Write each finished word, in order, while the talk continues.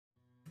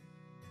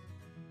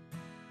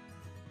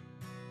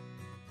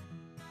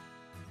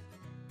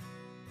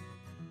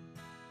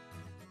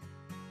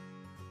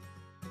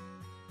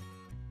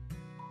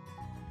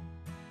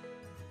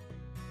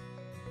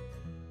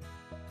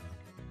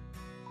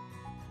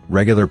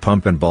Regular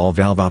pump and ball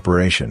valve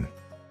operation.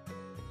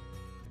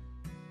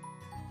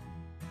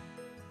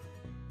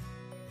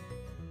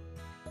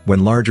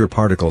 When larger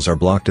particles are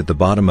blocked at the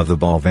bottom of the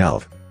ball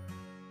valve,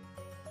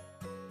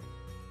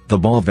 the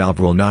ball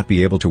valve will not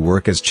be able to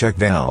work as check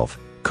valve,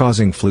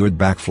 causing fluid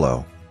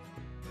backflow,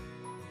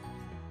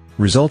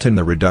 result in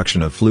the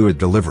reduction of fluid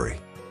delivery.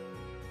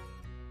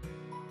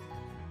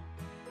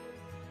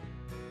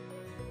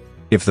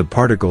 If the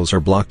particles are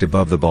blocked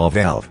above the ball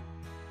valve,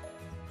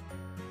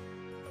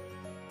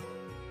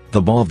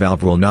 the ball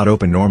valve will not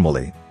open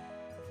normally,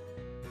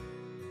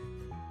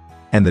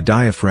 and the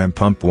diaphragm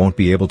pump won't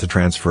be able to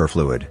transfer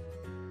fluid.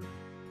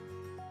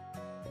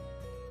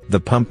 The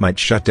pump might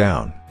shut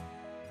down.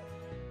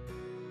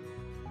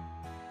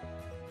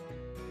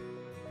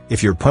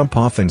 If your pump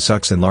often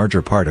sucks in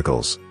larger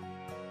particles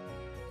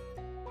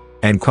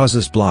and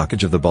causes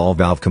blockage of the ball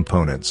valve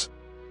components,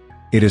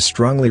 it is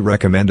strongly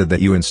recommended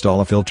that you install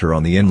a filter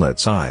on the inlet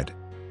side,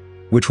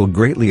 which will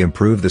greatly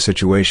improve the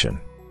situation.